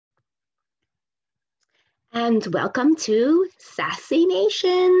And welcome to Sassy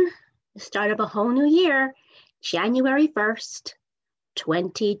Nation, the start of a whole new year, January 1st,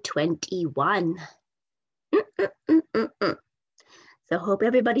 2021. So hope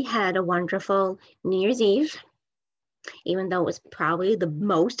everybody had a wonderful New Year's Eve, even though it was probably the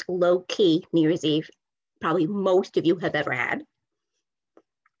most low-key New Year's Eve probably most of you have ever had.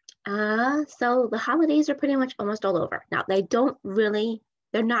 So the holidays are pretty much almost all over. Now,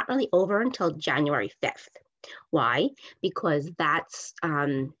 they're not really over until January 5th. Why? Because that's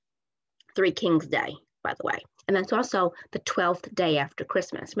Three Kings Day, by the way. And that's also the 12th day after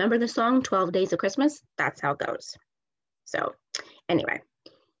Christmas. Remember the song, 12 Days of Christmas? That's how it goes. So anyway,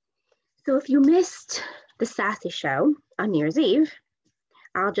 so if you missed the Sassy Show on New Year's Eve,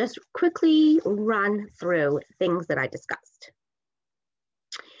 I'll just quickly run through things that I discussed.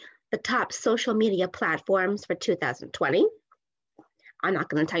 The top social media platforms for 2020. I'm not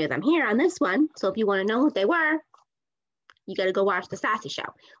going to tell you them here on this one. So if you want to know what they were, you got to go watch the Sassy Show,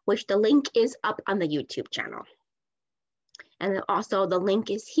 which the link is up on the YouTube channel. And then also the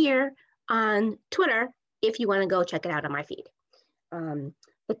link is here on Twitter if you want to go check it out on my feed. The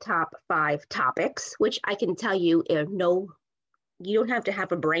top 5 topics, which I can tell you, you don't have to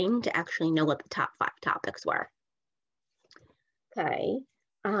have a brain to actually know what the top 5 topics were. Okay.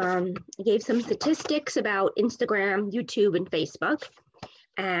 I gave some statistics about Instagram, YouTube, and Facebook.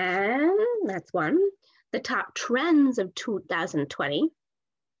 And that's one. The top trends of 2020,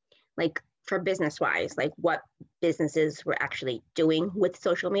 like for business-wise, like what businesses were actually doing with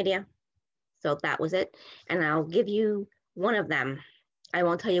social media. So that was it. And I'll give you one of them. I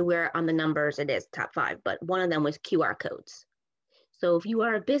won't tell you where on the numbers it is, top 5, but one of them was QR codes. So if you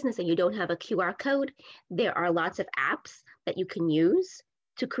are a business and you don't have a QR code, there are lots of apps that you can use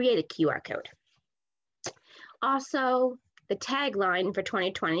to create a QR code. Also, the tagline for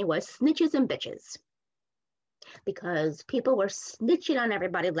 2020 was snitches and bitches, because people were snitching on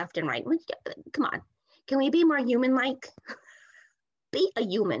everybody left and right. Come on, can we be more human-like? Be a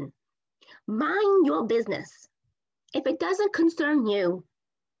human. Mind your business. If it doesn't concern you,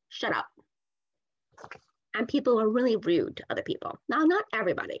 shut up. And people are really rude to other people. Now, not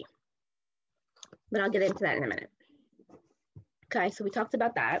everybody, but I'll get into that in a minute. Okay, so we talked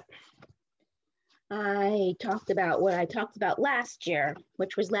about that. I talked about what I talked about last year,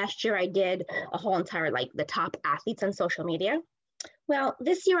 which was last year I did a whole entire, like the top athletes on social media. Well,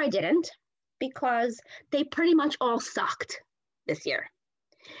 this year I didn't, because they pretty much all sucked this year.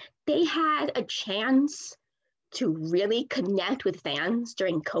 They had a chance to really connect with fans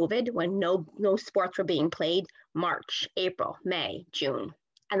during COVID when no sports were being played, March, April, May, June,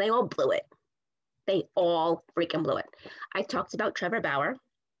 and they all blew it. They all freaking blew it. I talked about Trevor Bauer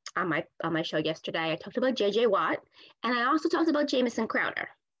on my show yesterday. I talked about JJ Watt, and I also talked about Jamison Crowder,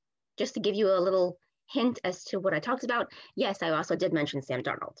 just to give you a little hint as to what I talked about. Yes, I also did mention Sam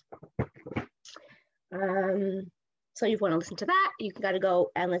Darnold. So if you want to listen to that, you got to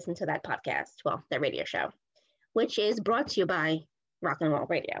go and listen to that podcast, well, that radio show, which is brought to you by Rock and Roll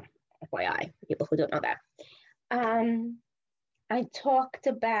Radio, FYI, for people who don't know that. I talked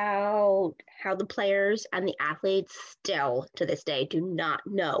about how the players and the athletes still, to this day, do not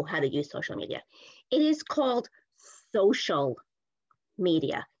know how to use social media. It is called social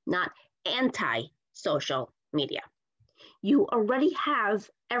media, not anti-social media. You already have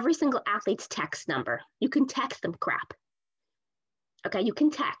every single athlete's text number. You can text them crap. Okay, you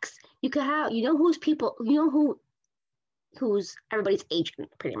can text. You can have, you know who's people, you know who's everybody's agent,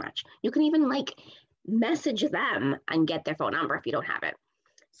 pretty much. You can even like message them and get their phone number if you don't have it.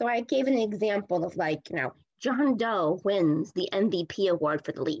 So I gave an example of like, John Doe wins the MVP award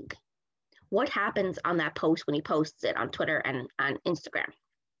for the league. What happens on that post when he posts it on Twitter and on Instagram?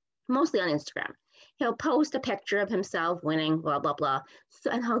 Mostly on Instagram. He'll post a picture of himself winning, blah, blah, blah. So,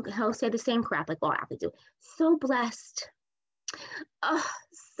 and he'll say the same crap like all athletes do. So blessed. Oh,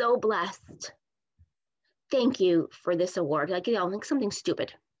 so blessed. Thank you for this award. Like something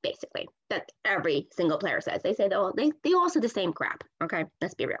stupid, basically, that every single player says. They say, they all say the same crap. Okay,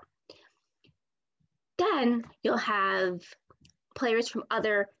 let's be real. Then you'll have players from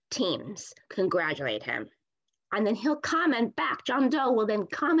other teams congratulate him. And then he'll comment back. John Doe will then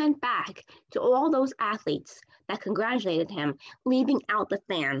comment back to all those athletes that congratulated him, leaving out the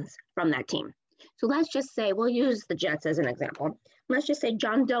fans from that team. So let's just say, we'll use the Jets as an example. Let's just say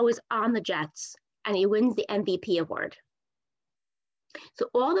John Doe is on the Jets and he wins the MVP award. So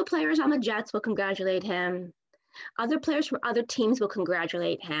all the players on the Jets will congratulate him. Other players from other teams will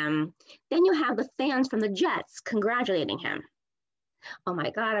congratulate him. Then you have the fans from the Jets congratulating him. Oh my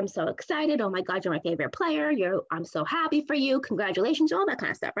God, I'm so excited. Oh my God, you're my favorite player. I'm so happy for you. Congratulations, all that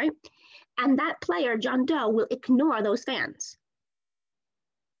kind of stuff, right? And that player, John Doe, will ignore those fans.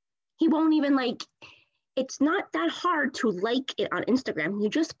 He won't even it's not that hard to like it on Instagram. You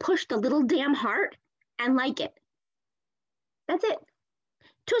just push the little damn heart and like it. That's it.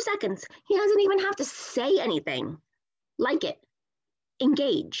 2 seconds. He doesn't even have to say anything. Like it.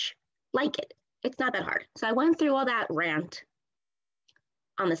 Engage. Like it. It's not that hard. So I went through all that rant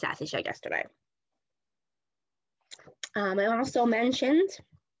on the Sassy Show yesterday. I also mentioned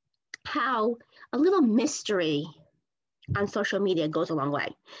how a little mystery on social media goes a long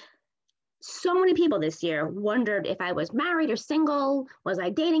way. So many people this year wondered if I was married or single. Was I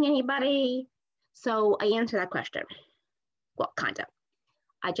dating anybody? So I answered that question. Well, kind of.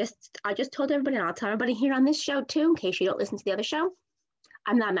 I just told everybody, and I'll tell everybody here on this show too, in case you don't listen to the other show,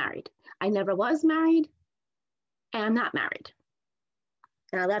 I'm not married. I never was married, and I'm not married.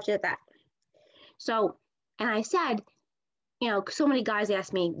 And I left it at that. So, and I said, so many guys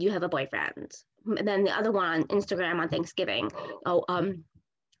ask me, do you have a boyfriend? And then the other one on Instagram on Thanksgiving,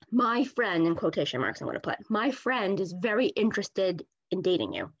 my friend, in quotation marks I'm going to put, my friend is very interested in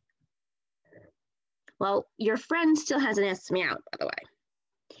dating you. Well, your friend still hasn't asked me out, by the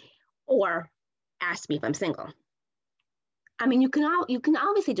way, or asked me if I'm single. I mean, you can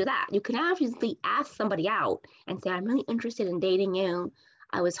obviously do that. You can obviously ask somebody out and say, I'm really interested in dating you.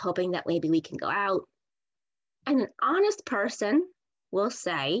 I was hoping that maybe we can go out. And an honest person will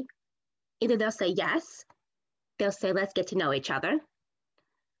say, either they'll say yes, they'll say, let's get to know each other.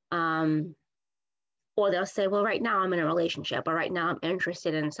 Or they'll say, well, right now I'm in a relationship, or right now I'm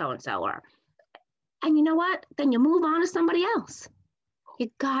interested in so-and-so, and you know what? Then you move on to somebody else.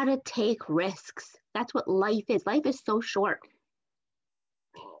 You gotta take risks. That's what life is. Life is so short.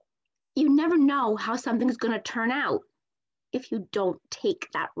 You never know how something's gonna turn out if you don't take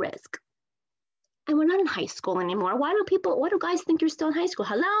that risk. And we're not in high school anymore. Why do guys think you're still in high school?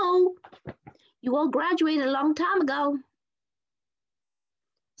 Hello? You all graduated a long time ago.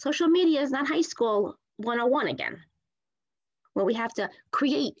 Social media is not high school 101 again, where we have to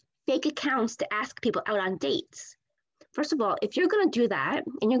create fake accounts to ask people out on dates. First of all, if you're going to do that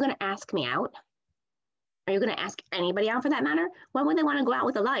and you're going to ask me out, or you're going to ask anybody out for that matter, why would they want to go out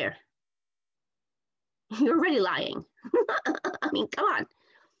with a liar? You're already lying. I mean, come on.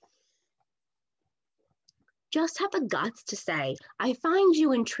 Just have the guts to say, I find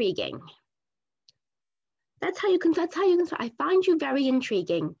you intriguing. That's how you can say, I find you very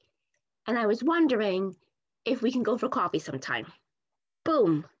intriguing. And I was wondering if we can go for coffee sometime.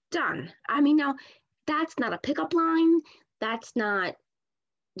 Boom, done. I mean, now that's not a pickup line. That's not,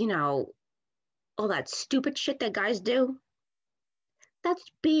 all that stupid shit that guys do. That's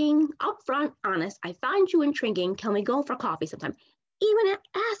being upfront, honest. I find you intriguing. Can we go for coffee sometime? Even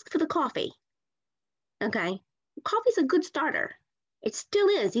ask for the coffee. Okay, coffee's a good starter. It still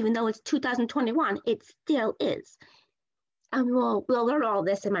is, even though it's 2021. It still is. And we'll learn all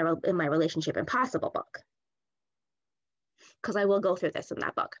this in my Relationship Impossible book, because I will go through this in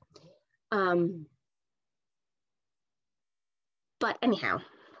that book. But anyhow,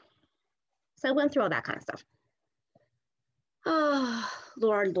 so I went through all that kind of stuff. Oh,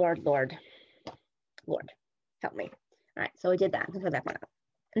 Lord, help me. All right, so I did that.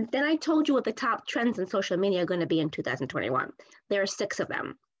 And then I told you what the top trends in social media are going to be in 2021. There are 6 of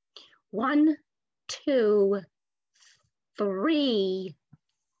them. 1, 2, 3,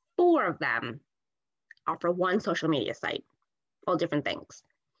 4 of them are for one social media site, all different things.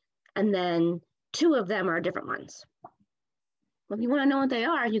 And then 2 of them are different ones. Well, if you want to know what they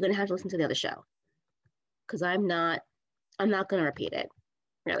are, you're going to have to listen to the other show, because I'm not going to repeat it.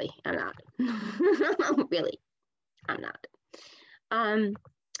 Really, I'm not. Really, I'm not.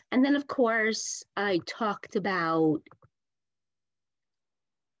 And then, of course, I talked about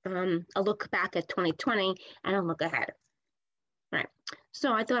a look back at 2020 and a look ahead. All right.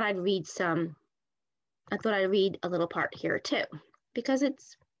 So I thought I'd read a little part here too, because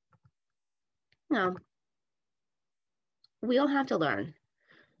it's, we all have to learn.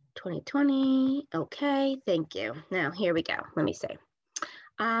 2020, okay, thank you. Now, here we go. Let me see.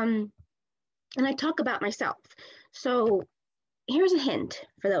 And I talk about myself. So here's a hint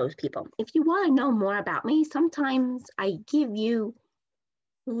for those people. If you want to know more about me, sometimes I give you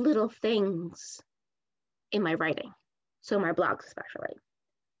little things in my writing. So my blogs especially.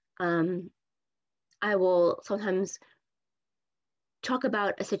 I will sometimes talk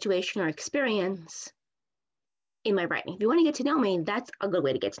about a situation or experience in my writing. If you want to get to know me, that's a good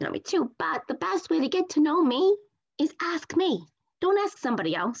way to get to know me too. But the best way to get to know me is ask me. Don't ask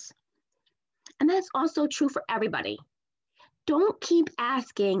somebody else. And that's also true for everybody. Don't keep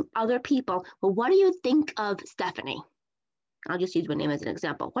asking other people, well, what do you think of Stephanie? I'll just use my name as an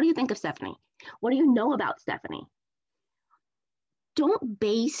example. What do you think of Stephanie? What do you know about Stephanie? Don't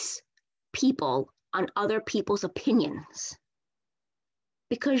base people on other people's opinions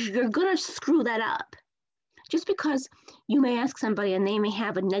because you're going to screw that up. Just because you may ask somebody and they may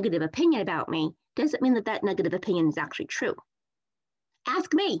have a negative opinion about me doesn't mean that that negative opinion is actually true.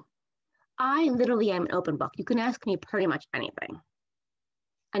 Ask me. I literally am an open book. You can ask me pretty much anything,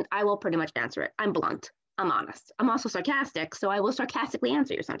 and I will pretty much answer it. I'm blunt. I'm honest. I'm also sarcastic, so I will sarcastically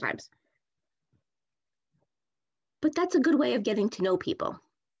answer you sometimes. But that's a good way of getting to know people.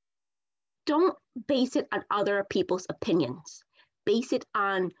 Don't base it on other people's opinions. Base it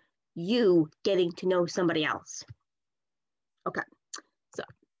on you getting to know somebody else. Okay, so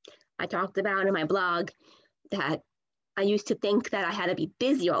I talked about in my blog that I used to think that I had to be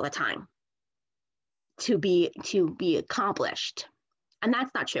busy all the time to be accomplished. And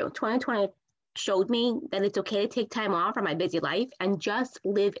that's not true. 2020 showed me that it's okay to take time off from my busy life and just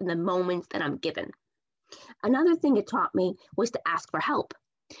live in the moments that I'm given. Another thing it taught me was to ask for help.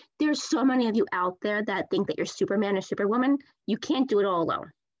 There's so many of you out there that think that you're Superman or Superwoman. You can't do it all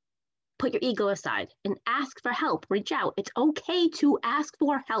alone. Put your ego aside and ask for help. Reach out. It's okay to ask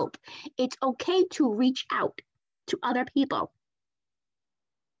for help. It's okay to reach out to other people.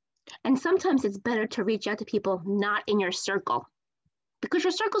 And sometimes it's better to reach out to people not in your circle, because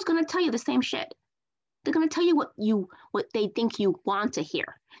your circle is going to tell you the same shit. They're going to tell you what they think you want to hear.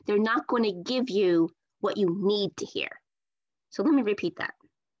 They're not going to give you what you need to hear. So let me repeat that.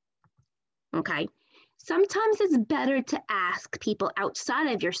 Okay. Sometimes it's better to ask people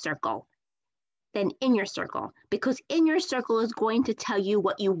outside of your circle than in your circle, because in your circle is going to tell you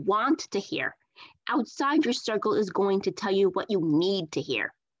what you want to hear. Outside your circle is going to tell you what you need to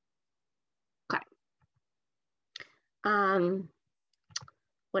hear. Okay.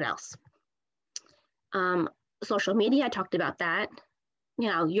 What else? Social media, I talked about that. You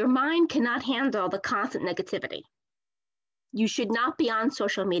know, your mind cannot handle the constant negativity. You should not be on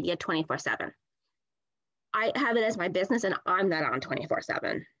social media 24/7. I have it as my business and I'm not on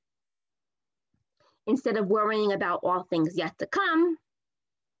 24/7. Instead of worrying about all things yet to come,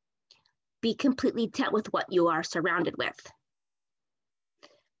 be completely content with what you are surrounded with.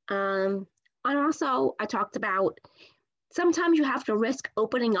 And also, I talked about sometimes you have to risk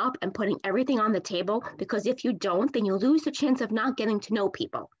opening up and putting everything on the table, because if you don't, then you lose the chance of not getting to know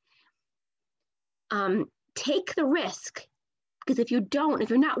people. Take the risk, because if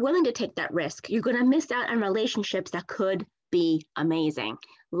you're not willing to take that risk, you're going to miss out on relationships that could be amazing.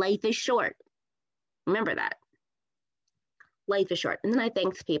 Life is short. Remember that. Life is short. And then I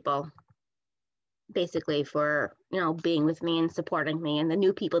thanked people basically for, being with me and supporting me, and the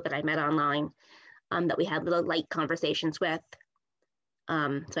new people that I met online that we had little light conversations with.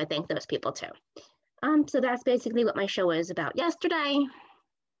 So I thank those people too. So that's basically what my show is about yesterday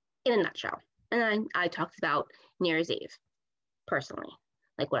in a nutshell. And then I talked about New Year's Eve personally,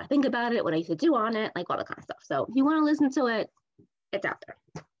 like what I think about it, what I used to do on it, like all the kind of stuff. So if you want to listen to it, it's out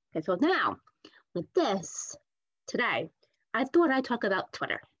there. Okay, so now with this today, I thought I'd talk about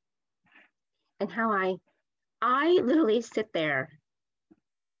Twitter and how I literally sit there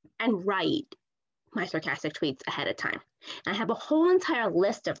and write my sarcastic tweets ahead of time. And I have a whole entire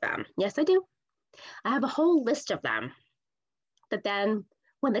list of them. Yes, I do. I have a whole list of them that then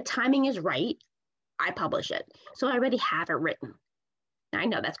when the timing is right, I publish it. So I already have it written. Now, I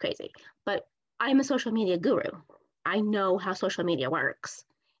know that's crazy, but I'm a social media guru. I know how social media works.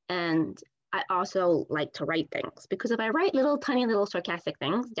 And I also like to write things, because if I write tiny little sarcastic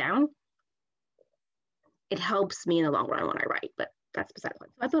things down, it helps me in the long run when I write, but that's beside the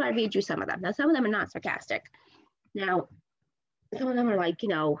point. So I thought I'd read you some of them. Now, some of them are not sarcastic. Now, some of them are like,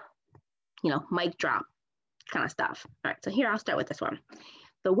 mic drop kind of stuff. All right, so here I'll start with this one.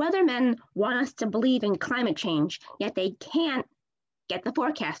 The weathermen want us to believe in climate change, yet they can't get the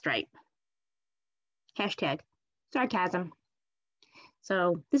forecast right. Hashtag sarcasm.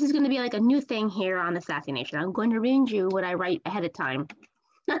 So this is going to be like a new thing here on the Sassy Nation. I'm going to read you what I write ahead of time,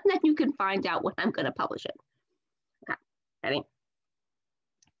 and then you can find out when I'm going to publish it. Okay, ready?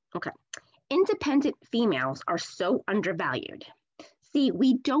 Okay. Independent females are so undervalued. See,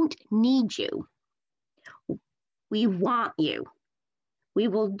 we don't need you. We want you. We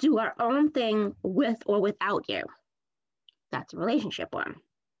will do our own thing with or without you. That's a relationship one.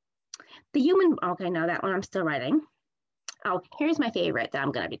 Okay, no, that one I'm still writing. Oh, here's my favorite that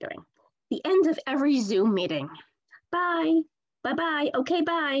I'm going to be doing. The end of every Zoom meeting. Bye. Bye-bye. Okay,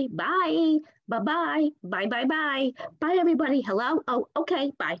 bye. Bye. Bye-bye. Bye-bye-bye. Bye, everybody. Hello? Oh,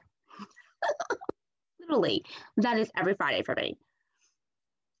 okay, bye. Totally. That is every Friday for me.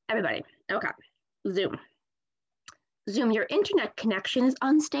 Everybody. Okay. Zoom. Zoom, your internet connection is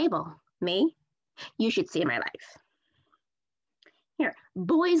unstable. Me? You should see my life. Here,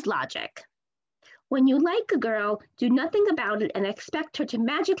 boys logic. When you like a girl, do nothing about it and expect her to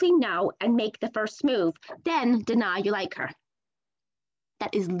magically know and make the first move, then deny you like her.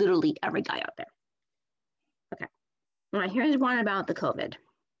 That is literally every guy out there. Okay. All right, here's one about the COVID.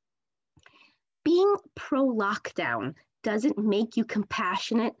 Being pro-lockdown doesn't make you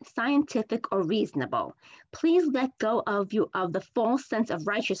compassionate, scientific, or reasonable. Please let go of the false sense of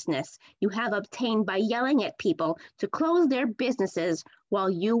righteousness you have obtained by yelling at people to close their businesses while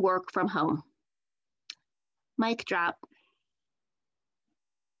you work from home. Mic drop.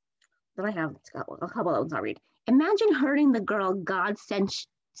 Then I have a couple of those I'll read. Imagine hurting the girl God sent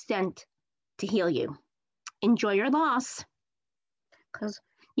to heal you. Enjoy your loss. Because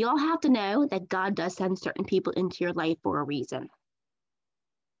you all have to know that God does send certain people into your life for a reason.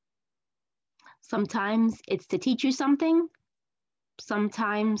 Sometimes it's to teach you something.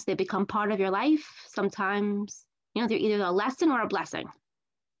 Sometimes they become part of your life. Sometimes, they're either a lesson or a blessing.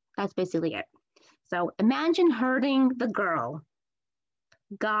 That's basically it. So imagine hurting the girl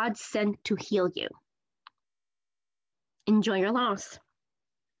God sent to heal you. Enjoy your loss.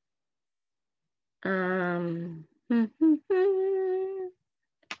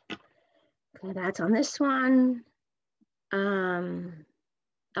 That's on this one.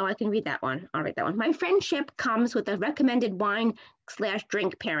 I can read that one. I'll read that one. My friendship comes with a recommended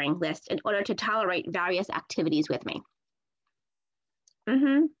wine/drink pairing list in order to tolerate various activities with me.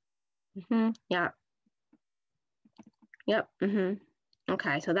 Yeah. Yep.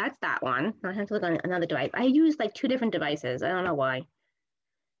 Okay, so that's that one. I have to look on another device. I use like 2 different devices. I don't know why. I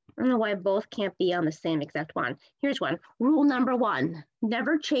don't know why both can't be on the same exact one. Here's one. Rule number 1,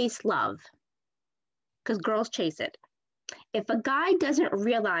 never chase love, because girls chase it. If a guy doesn't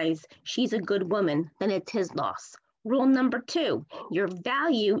realize she's a good woman, then it's his loss. Rule number 2, your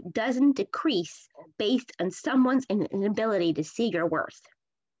value doesn't decrease based on someone's inability to see your worth.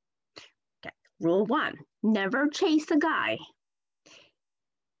 Okay. Rule 1, never chase a guy.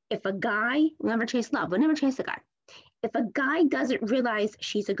 If a guy, never chase love, but never chase a guy. If a guy doesn't realize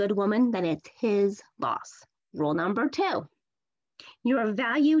she's a good woman, then it's his loss. Rule number 2, your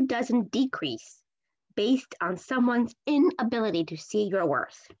value doesn't decrease based on someone's inability to see your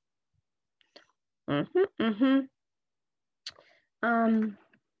worth. Then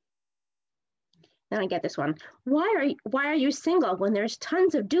I get this one. Why are you single when there's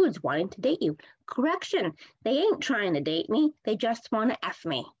tons of dudes wanting to date you? Correction, they ain't trying to date me. They just want to F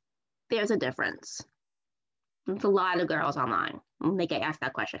me. There's a difference. There's a lot of girls online. They get asked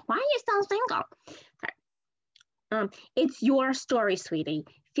that question. Why are you still single? Okay. It's your story, sweetie.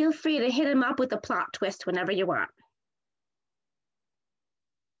 Feel free to hit him up with a plot twist whenever you want.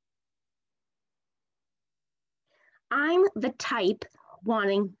 I'm the type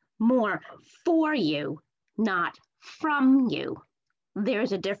wanting more for you, not from you.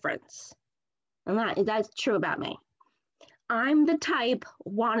 There's a difference. And that's true about me. I'm the type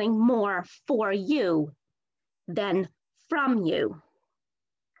wanting more for you than from you.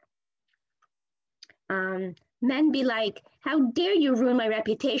 Men be like, how dare you ruin my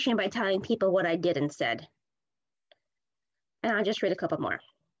reputation by telling people what I did and said? And I'll just read a couple more.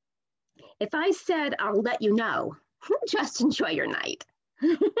 If I said, I'll let you know, just enjoy your night.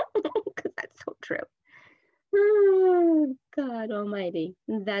 Because that's so true. Oh, God almighty.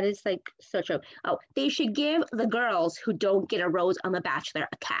 That is like so true. Oh, they should give the girls who don't get a rose on The Bachelor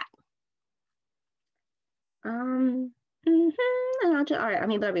a cat. And all right, I'll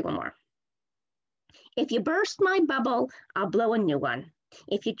read one more. If you burst my bubble, I'll blow a new one.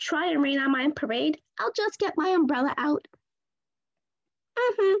 If you try and rain on my parade, I'll just get my umbrella out.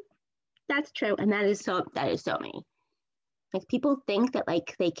 That's true. And that is so me. Like people think that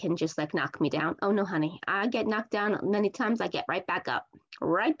like they can just like knock me down. Oh no, honey. I get knocked down many times. I get right back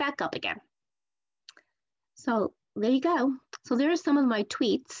up again. So there you go. So there are some of my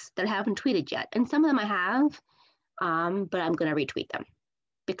tweets that I haven't tweeted yet. And some of them I have, but I'm going to retweet them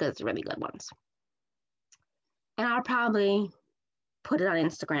because they're really good ones. And I'll probably put it on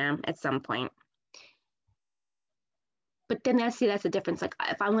Instagram at some point. But then that's the difference. Like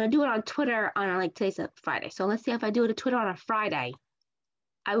if I'm going to do it on Twitter on like today's a Friday. So let's say if I do it on Twitter on a Friday,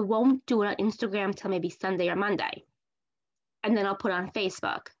 I won't do it on Instagram till maybe Sunday or Monday. And then I'll put it on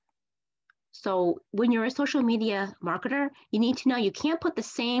Facebook. So when you're a social media marketer, you need to know you can't put the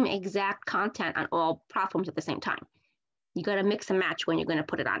same exact content on all platforms at the same time. You got to mix and match when you're going to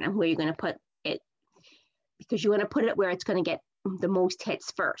put it on and where you're going to put it, because you want to put it where it's going to get the most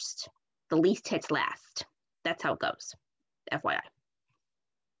hits first. the least hits last. That's how it goes, FYI. All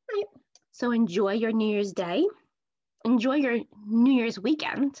right. So enjoy your New Year's Day. Enjoy your New Year's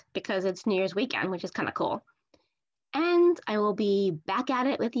weekend, because it's New Year's weekend, which is kind of cool. And I will be back at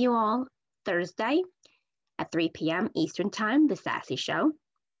it with you all Thursday at 3 p.m. Eastern Time, The Sassy Show.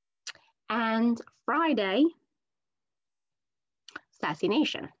 And Friday, Sassy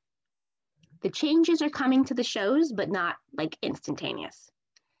Nation. The changes are coming to the shows, but not like instantaneous,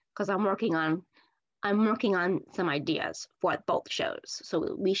 because I'm working on some ideas for both shows.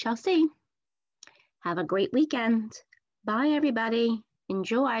 So we shall see. Have a great weekend. Bye, everybody.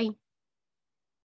 Enjoy.